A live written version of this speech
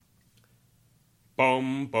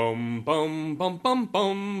Bum bum bum bum bum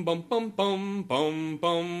bum bum bum bum bum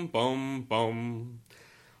bum bum bum.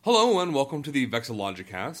 Hello and welcome to the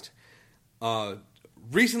Vexillogicast. Uh,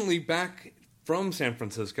 Recently back from San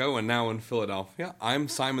Francisco and now in Philadelphia, I'm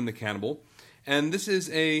Simon the Cannibal, and this is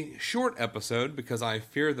a short episode because I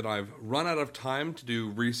fear that I've run out of time to do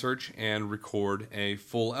research and record a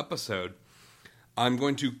full episode. I'm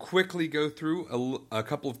going to quickly go through a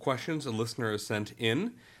couple of questions a listener has sent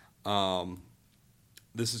in.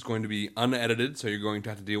 This is going to be unedited, so you're going to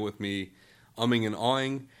have to deal with me umming and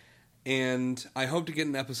awing. And I hope to get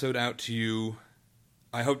an episode out to you.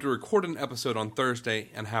 I hope to record an episode on Thursday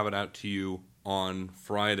and have it out to you on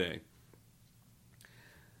Friday.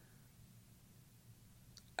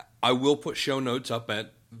 I will put show notes up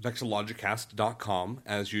at vexillogicast.com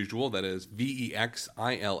as usual. That is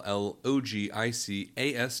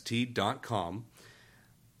VEXILLOGICAST.com.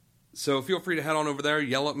 So feel free to head on over there,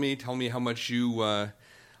 yell at me, tell me how much you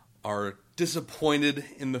are disappointed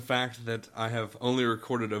in the fact that I have only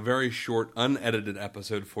recorded a very short, unedited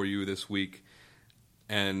episode for you this week,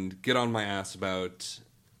 and get on my ass about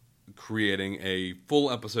creating a full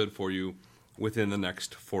episode for you within the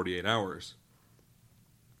next 48 hours.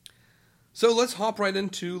 So let's hop right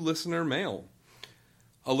into listener mail.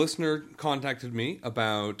 A listener contacted me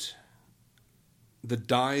about the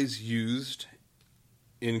dyes used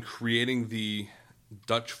in creating the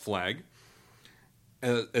Dutch flag,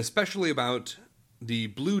 especially about the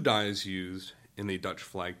blue dyes used in the Dutch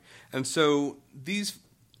flag. And so these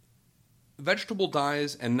vegetable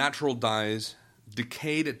dyes and natural dyes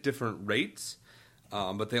decayed at different rates,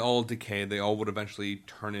 but they all decayed. They all would eventually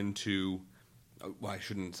turn into, well, I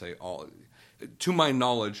shouldn't say all. To my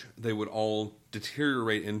knowledge, they would all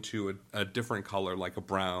deteriorate into a different color, like a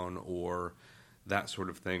brown or that sort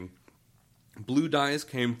of thing. Blue dyes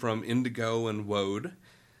came from indigo and woad.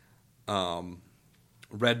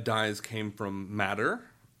 Red dyes came from madder,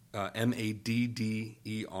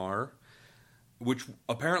 Madder, which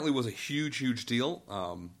apparently was a huge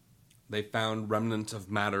deal. They found remnants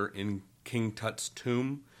of madder in King Tut's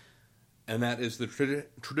tomb, and that is the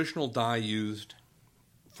traditional dye used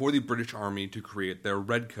for the British Army to create their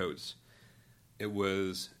redcoats. It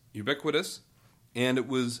was ubiquitous, and it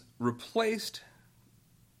was replaced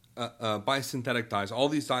by synthetic dyes. All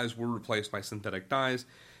these dyes were replaced by synthetic dyes.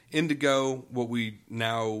 Indigo, what we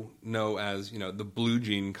now know as, the blue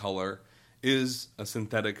jean color, is a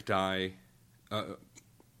synthetic dye,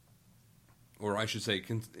 or I should say,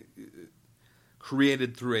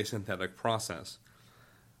 created through a synthetic process.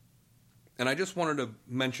 And I just wanted to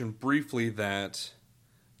mention briefly that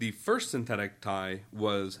the first synthetic dye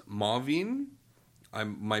was mauveine. I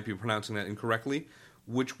might be pronouncing that incorrectly,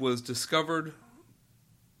 which was discovered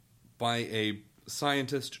by a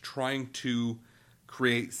scientist trying to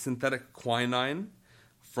create synthetic quinine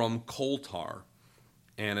from coal tar.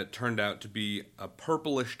 And it turned out to be a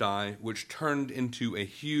purplish dye, which turned into a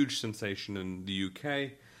huge sensation in the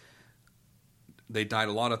UK. They dyed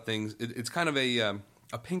a lot of things. It's kind of a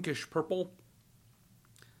pinkish purple.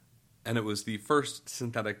 And it was the first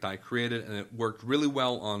synthetic dye created, and it worked really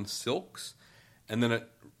well on silks. And then it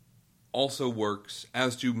also works,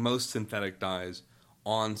 as do most synthetic dyes,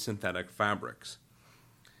 on synthetic fabrics.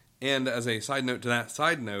 And as a side note to that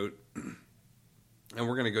side note, and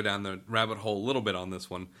we're going to go down the rabbit hole a little bit on this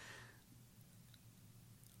one,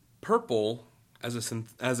 purple, as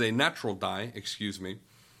a natural dye,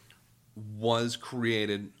 was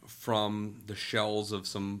created from the shells of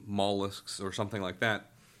some mollusks or something like that.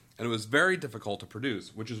 And it was very difficult to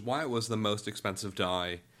produce, which is why it was the most expensive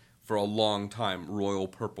dye for a long time, royal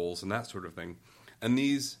purples and that sort of thing. And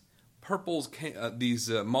these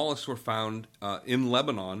mollusks were found in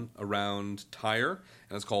Lebanon around Tyre,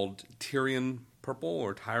 and it's called Tyrian purple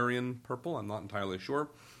or Tyrian purple. I'm not entirely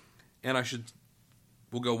sure. And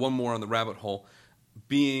we'll go one more on the rabbit hole.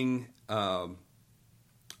 Being of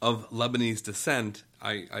Lebanese descent,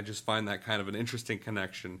 I just find that kind of an interesting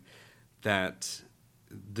connection, that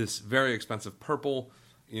this very expensive purple,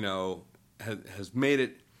 has made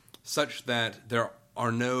it such that there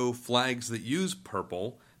are no flags that use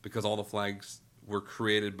purple, because all the flags were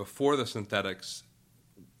created before the synthetics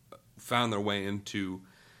found their way into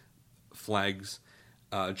flags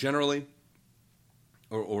generally,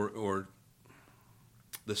 or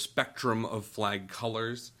the spectrum of flag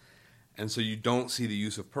colors. And so you don't see the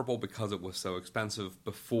use of purple because it was so expensive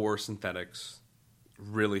before synthetics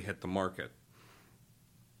really hit the market.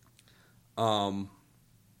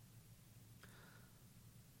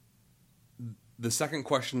 The second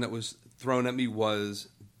question that was thrown at me was,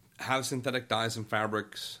 have synthetic dyes and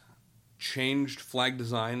fabrics changed flag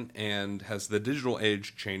design, and has the digital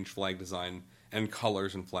age changed flag design and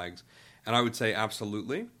colors and flags. And I would say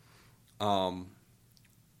absolutely.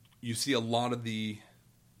 You see a lot of the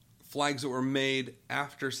flags that were made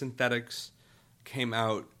after synthetics came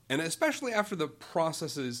out, and especially after the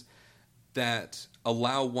processes that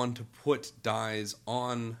allow one to put dyes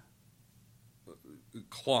on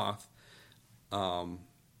cloth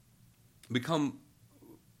become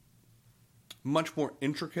much more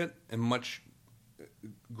intricate and much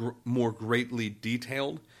more greatly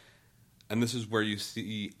detailed. And this is where you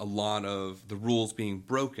see a lot of the rules being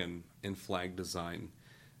broken in flag design.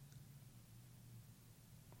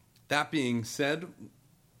 That being said,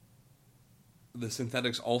 the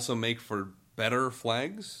synthetics also make for better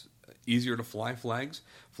flags, easier to fly flags,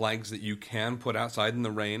 flags that you can put outside in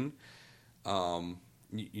the rain.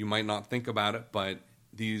 You might not think about it, but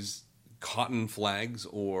these cotton flags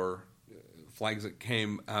or flags that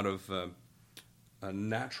came out of a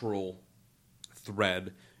natural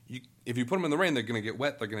thread, if you put them in the rain, they're going to get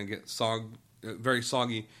wet, they're going to get very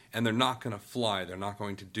soggy, and they're not going to fly. They're not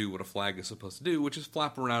going to do what a flag is supposed to do, which is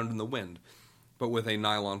flap around in the wind. But with a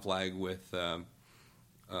nylon flag, with a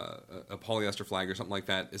polyester flag or something like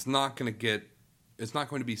that, it's not going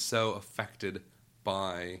to be so affected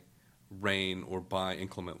by rain or by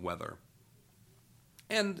inclement weather.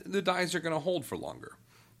 And the dyes are going to hold for longer,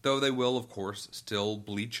 though they will, of course, still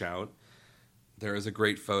bleach out. There is a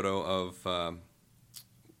great photo of,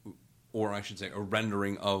 or I should say, a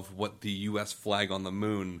rendering of what the U.S. flag on the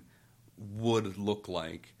moon would look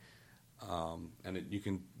like. And you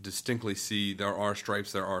can distinctly see there are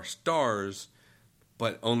stripes, there are stars,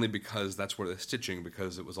 but only because that's where the stitching,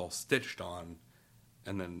 because it was all stitched on.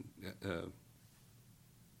 And then,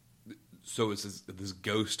 so it's this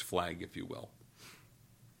ghost flag, if you will.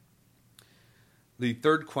 The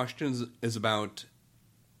third question is about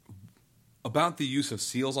the use of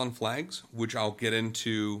seals on flags, which I'll get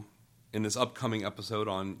into in this upcoming episode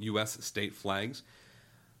on U.S. state flags.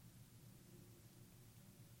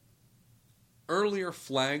 Earlier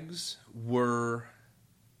flags were,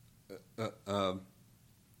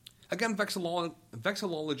 again,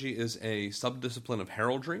 vexillology is a subdiscipline of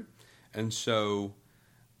heraldry, and so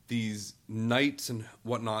these knights and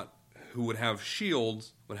whatnot who would have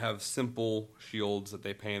shields would have simple shields that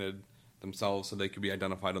they painted themselves so they could be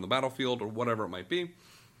identified on the battlefield or whatever it might be.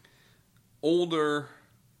 Older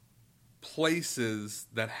places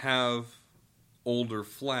that have older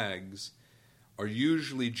flags are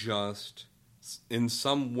usually just in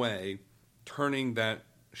some way turning that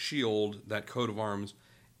shield, that coat of arms,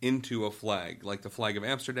 into a flag. Like the flag of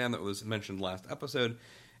Amsterdam that was mentioned last episode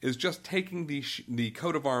is just taking the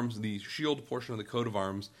coat of arms, the shield portion of the coat of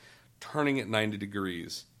arms, turning it 90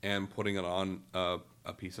 degrees and putting it on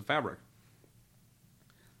a piece of fabric.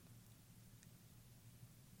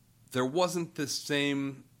 There wasn't the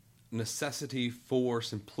same necessity for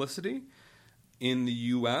simplicity in the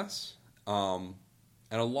U.S., and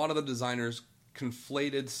a lot of the designers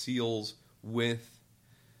conflated seals with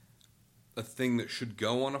a thing that should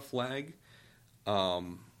go on a flag.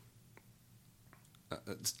 And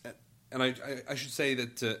I should say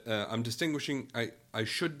that I'm distinguishing. I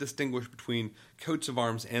should distinguish between coats of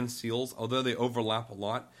arms and seals, although they overlap a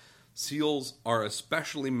lot. Seals are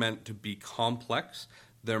especially meant to be complex.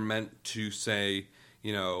 They're meant to say,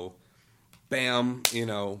 bam,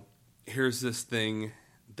 here's this thing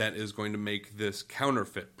that is going to make this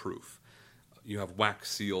counterfeit proof. You have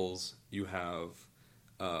wax seals, you have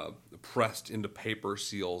pressed into paper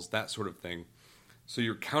seals, that sort of thing. So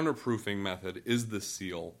your counterproofing method is the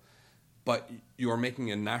seal, but you are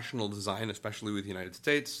making a national design, especially with the United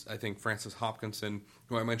States. I think Francis Hopkinson,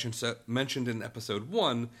 who I mentioned in episode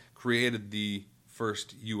 1, created the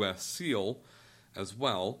first U.S. seal as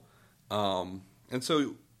well. And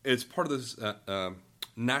so it's part of this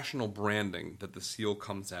national branding that the seal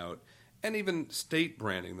comes out, and even state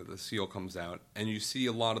branding that the seal comes out. And you see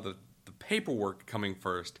a lot of the paperwork coming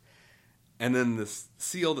first, and then this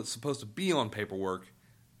seal that's supposed to be on paperwork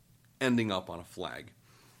ending up on a flag.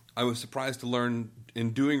 I was surprised to learn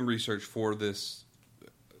in doing research for this,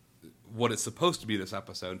 what it's supposed to be this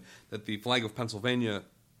episode, that the flag of Pennsylvania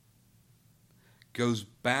goes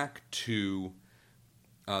back to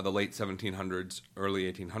the late 1700s,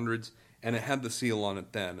 early 1800s, and it had the seal on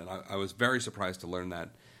it then. And I was very surprised to learn that.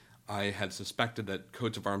 I had suspected that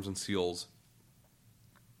coats of arms and seals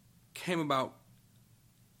came about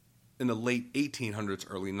in the late 1800s,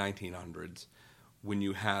 early 1900s, when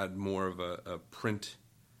you had more of a print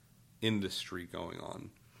industry going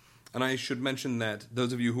on. And I should mention that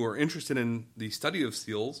those of you who are interested in the study of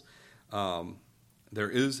seals, there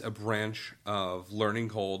is a branch of learning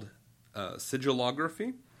called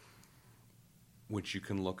sigillography. which you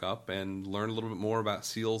can look up and learn a little bit more about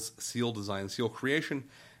seals, seal design, seal creation.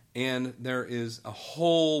 And there is a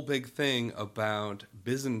whole big thing about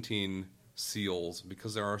Byzantine seals,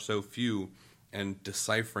 because there are so few, and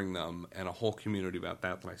deciphering them, and a whole community about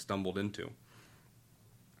that I stumbled into.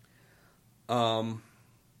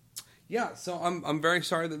 Yeah, so I'm very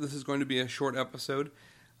sorry that this is going to be a short episode.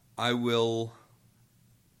 I will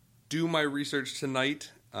do my research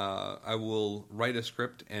tonight. I will write a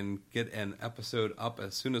script and get an episode up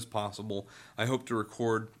as soon as possible. I hope to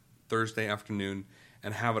record Thursday afternoon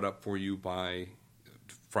and have it up for you by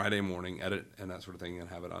Friday morning, edit and that sort of thing, and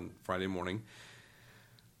have it on Friday morning.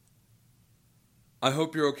 I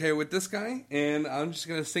hope you're okay with this guy, and I'm just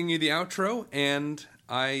going to sing you the outro, and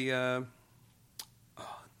I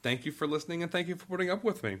thank you for listening, and thank you for putting up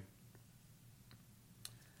with me.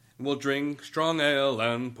 We'll drink strong ale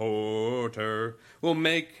and porter, we'll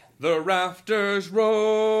make the rafters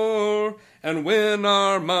roar, and when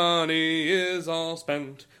our money is all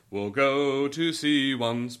spent, we'll go to sea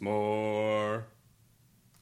once more.